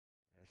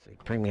See,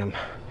 premium.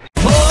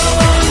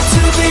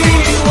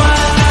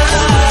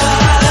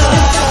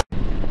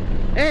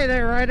 Hey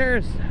there,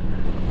 riders.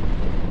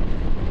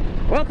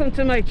 Welcome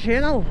to my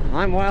channel.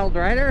 I'm Wild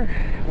Rider,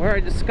 where I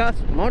discuss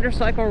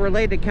motorcycle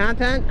related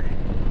content.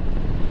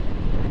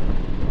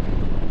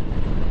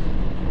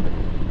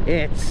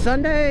 It's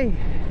Sunday.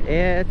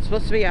 It's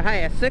supposed to be a high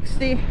of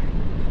 60.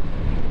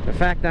 In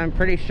fact, I'm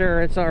pretty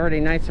sure it's already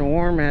nice and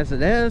warm as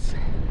it is.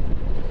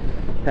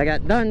 I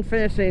got done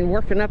finishing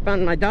working up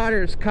on my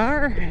daughter's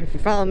car. If you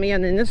follow me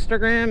on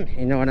Instagram,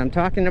 you know what I'm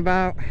talking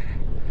about.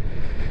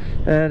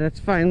 It's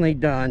finally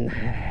done.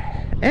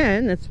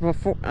 And it's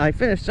before I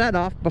finished that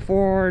off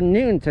before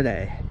noon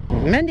today.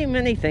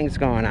 Many things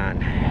going on.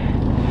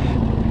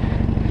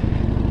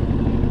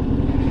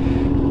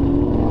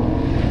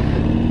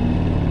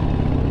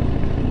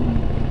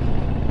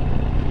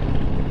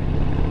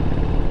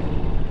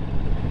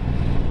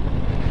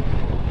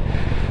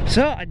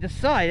 So I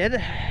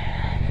decided,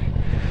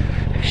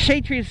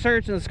 Shade Tree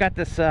Surgeon's got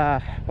this,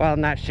 well,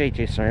 not Shade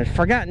Tree Surgeon,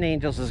 Forgotten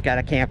Angels has got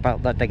a camp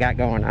out that they got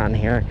going on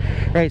here.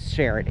 Raise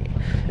charity.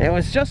 It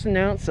was just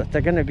announced that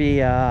they're going to be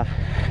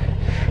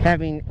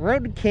having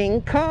Road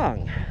King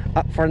Kong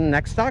up for the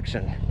next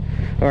auction,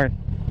 or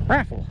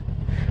raffle,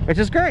 which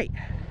is great.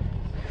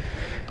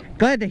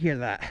 Glad to hear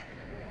that.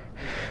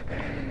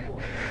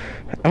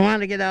 I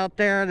wanted to get out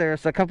there.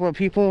 There's a couple of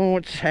people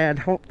which had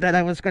hoped that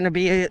I was going to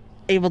be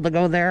able to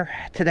go there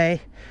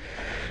today.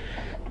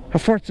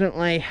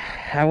 Unfortunately,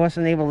 I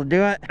wasn't able to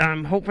do it.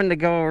 I'm hoping to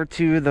go over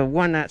to the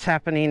one that's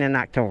happening in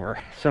October.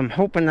 So I'm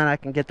hoping that I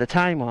can get the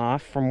time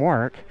off from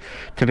work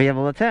to be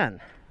able to attend.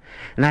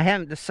 And I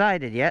haven't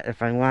decided yet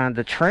if I wanted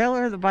to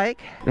trailer the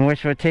bike,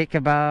 which would take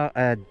about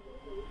a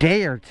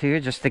day or two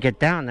just to get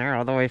down there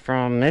all the way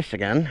from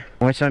Michigan,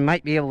 which I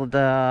might be able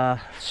to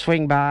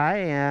swing by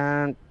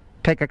and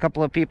pick a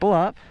couple of people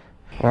up,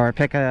 or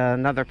pick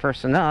another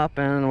person up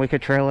and we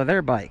could trailer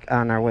their bike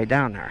on our way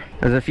down there.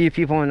 There's a few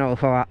people in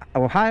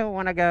Ohio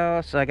want to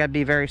go, so I got to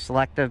be very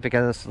selective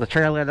because the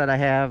trailer that I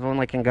have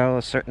only can go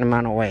a certain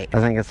amount of weight. I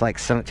think it's like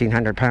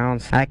 1,700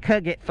 pounds. I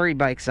could get 3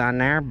 bikes on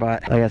there,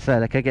 but like I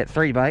said, I could get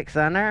 3 bikes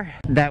on there.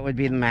 That would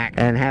be the max.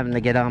 And having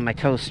to get all my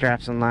tow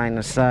straps in line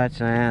and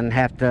such, and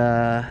have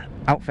to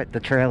outfit the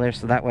trailer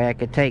so that way I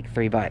could take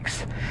 3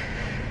 bikes.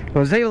 I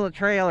was able to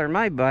trailer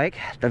my bike,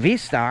 the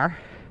V-Star,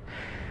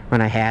 when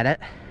I had it.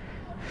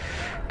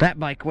 That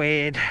bike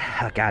weighed,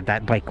 oh god,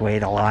 that bike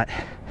weighed a lot.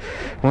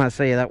 I want to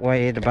say that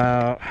weighed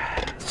about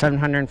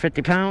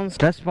 750 pounds.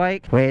 This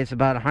bike weighs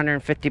about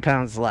 150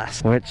 pounds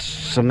less,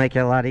 which will make it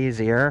a lot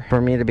easier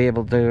for me to be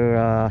able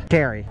to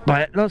carry.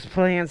 But those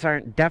plans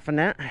aren't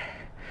definite,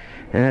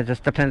 and it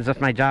just depends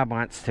if my job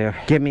wants to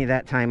give me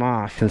that time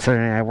off,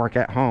 considering I work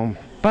at home.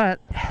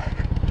 But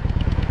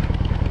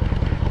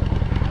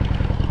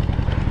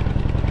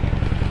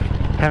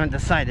haven't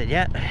decided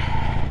yet.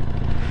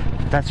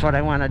 That's what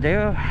I want to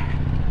do,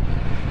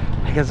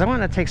 because I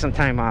want to take some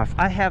time off.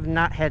 I have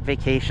not had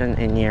vacation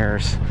in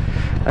years.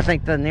 I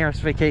think the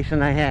nearest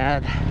vacation I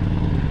had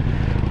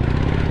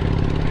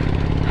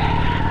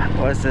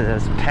was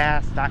this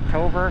past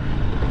October,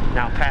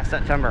 no, past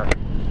September.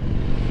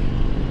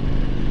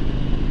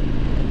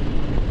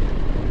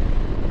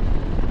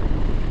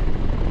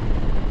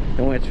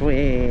 In which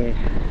we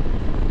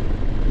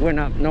went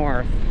up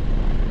north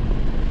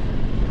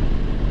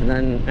and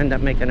then end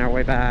up making our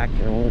way back,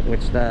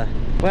 which the,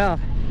 well,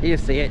 you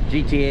see it,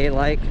 GTA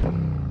like.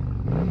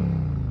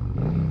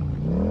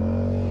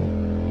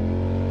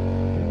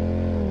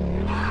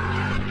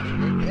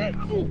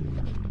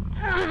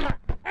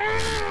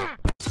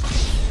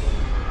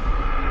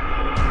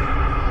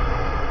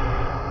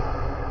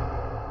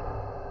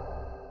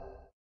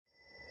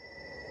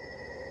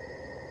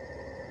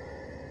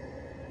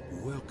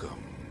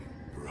 Welcome,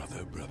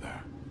 brother.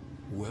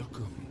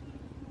 Welcome.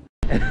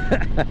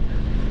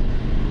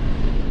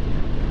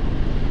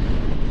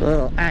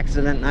 Little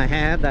accident I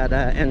had that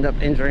ended up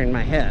injuring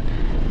my head.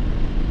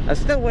 I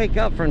still wake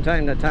up from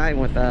time to time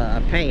with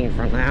a pain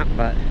from that,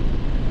 but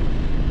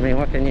I mean,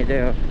 what can you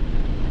do?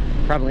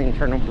 Probably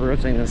internal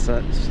bruising and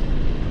such.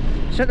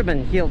 Should have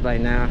been healed by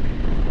now.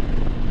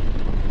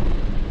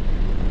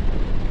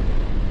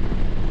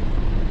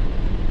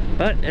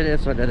 But it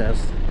is what it is.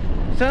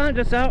 So I'm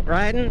just out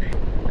riding,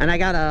 and I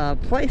got a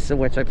place in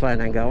which I plan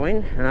on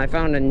going, and I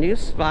found a new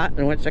spot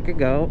in which I could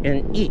go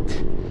and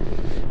eat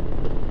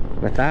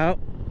without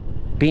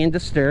being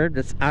disturbed.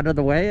 It's out of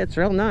the way. It's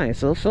real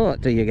nice. I'll show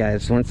it to you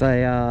guys once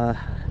I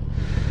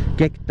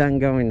get done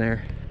going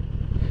there.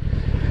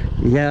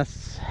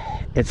 Yes,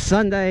 it's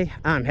Sunday.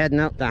 I'm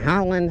heading out to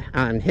Holland.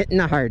 I'm hitting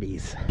the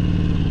Hardess.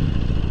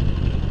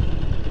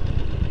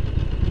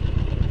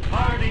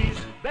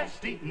 Hardess,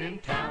 best eating in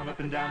town,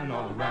 up and down and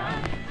all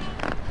around.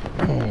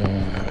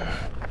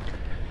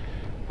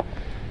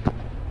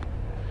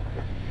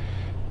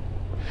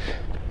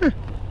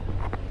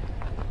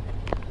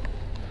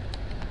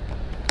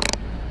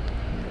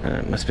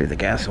 Must be the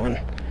gas one.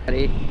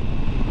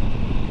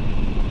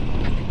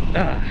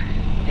 Ah,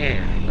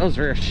 damn, those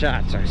rear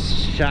shots are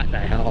shot to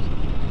hell.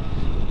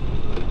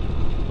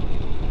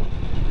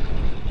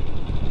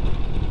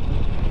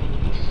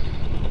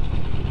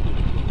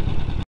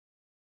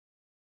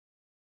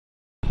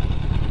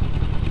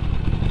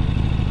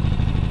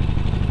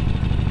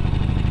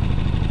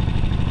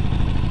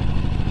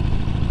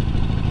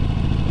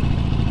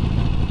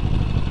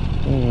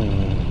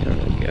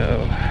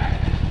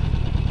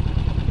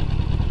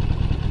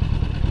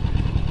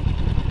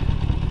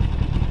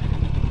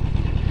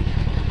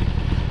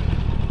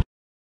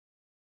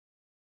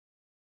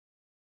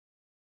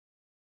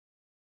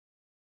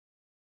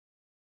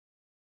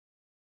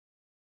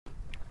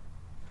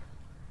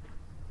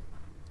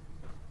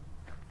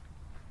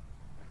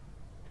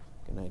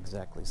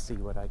 exactly see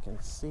what I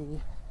can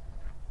see.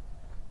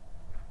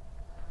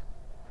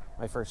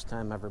 My first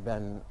time ever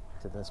been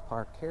to this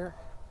park here,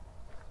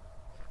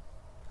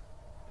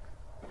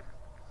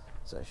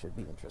 so it should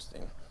be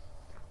interesting.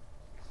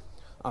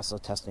 Also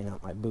testing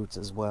out my boots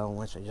as well,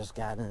 which I just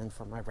got in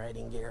from my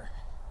riding gear.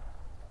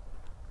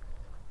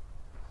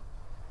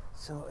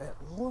 So it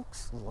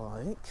looks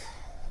like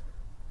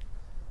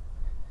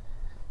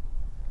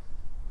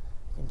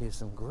you can do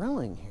some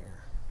grilling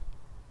here.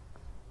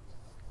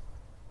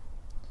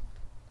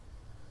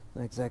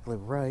 Not exactly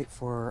right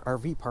for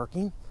RV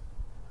parking,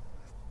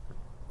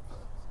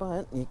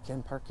 but you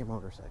can park your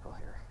motorcycle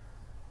here.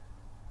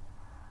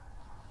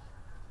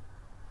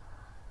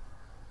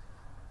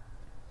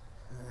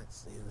 Let's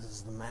see, this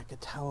is the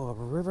Macatawa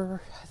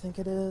River, I think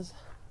it is.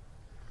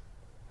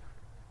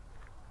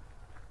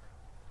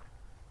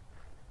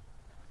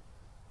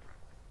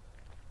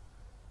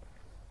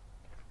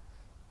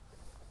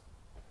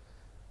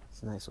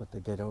 It's nice what they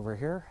did over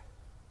here.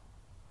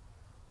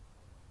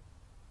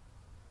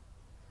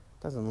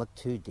 Doesn't look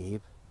too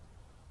deep.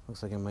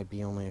 Looks like it might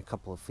be only a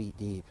couple of feet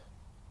deep.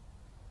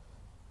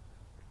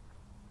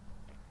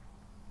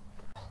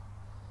 I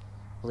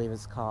believe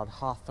it's called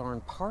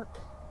Hawthorne Park.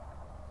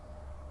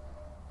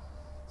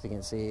 So you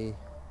can see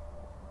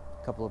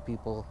a couple of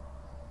people.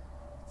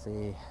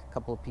 See a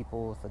couple of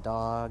people with a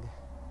dog.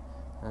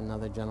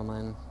 Another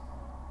gentleman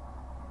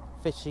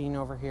fishing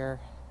over here.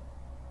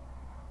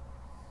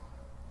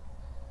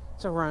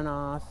 It's a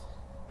runoff.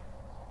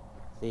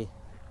 See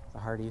the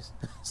Hardess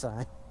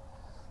sign.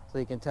 So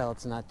you can tell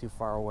it's not too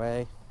far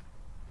away.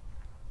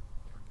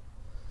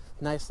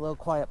 Nice little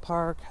quiet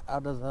park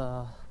out of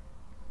the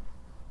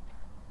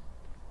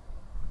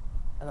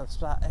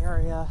spot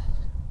area.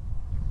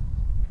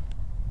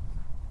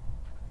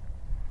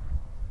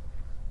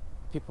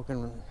 People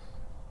can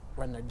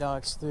run their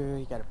dogs through.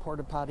 You got a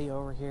porta potty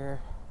over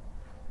here.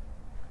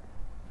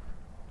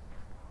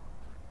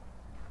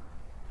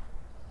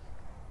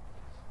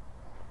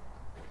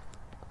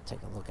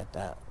 Take a look at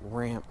that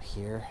ramp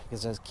here,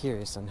 because I was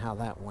curious on how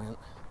that went,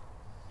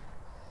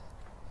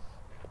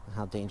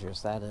 how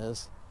dangerous that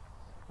is,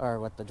 or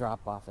what the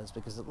drop off is,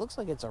 because it looks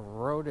like it's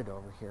eroded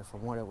over here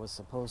from what it was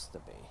supposed to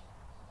be.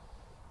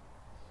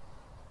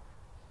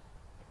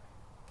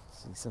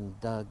 See some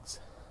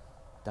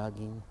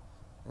dugging,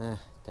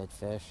 dead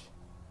fish.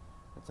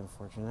 That's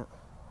unfortunate.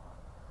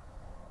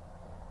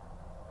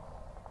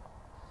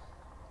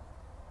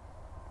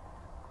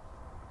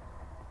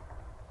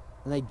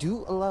 And they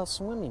do allow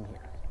swimming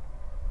here,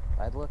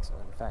 by the looks of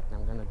it. In fact,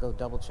 I'm going to go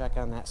double check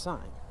on that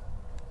sign.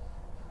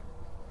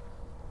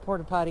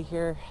 Porta potty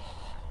here,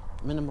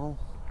 minimal.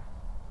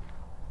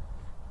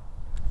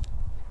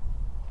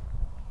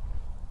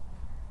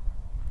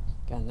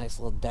 Got a nice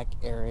little deck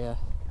area.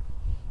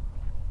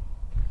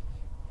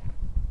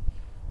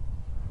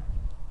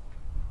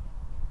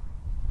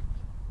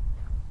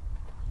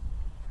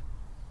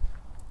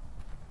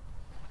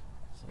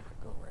 So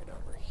we'll go right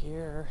over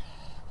here.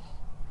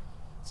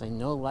 Say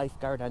no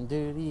lifeguard on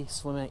duty,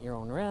 swim at your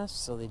own risk,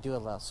 so they do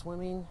allow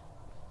swimming.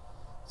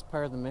 It's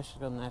part of the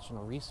Michigan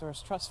Natural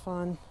Resource Trust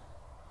Fund.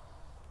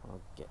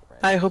 I'll get right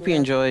I hope you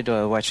enjoyed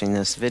watching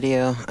this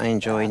video. I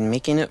enjoyed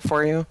making it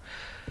for you.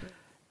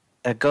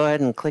 Go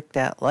ahead and click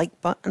that like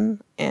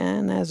button,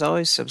 and as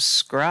always,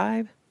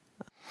 subscribe.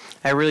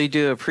 I really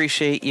do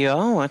appreciate you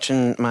all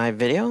watching my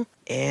video,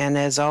 and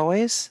as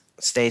always,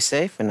 stay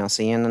safe, and I'll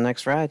see you in the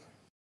next ride.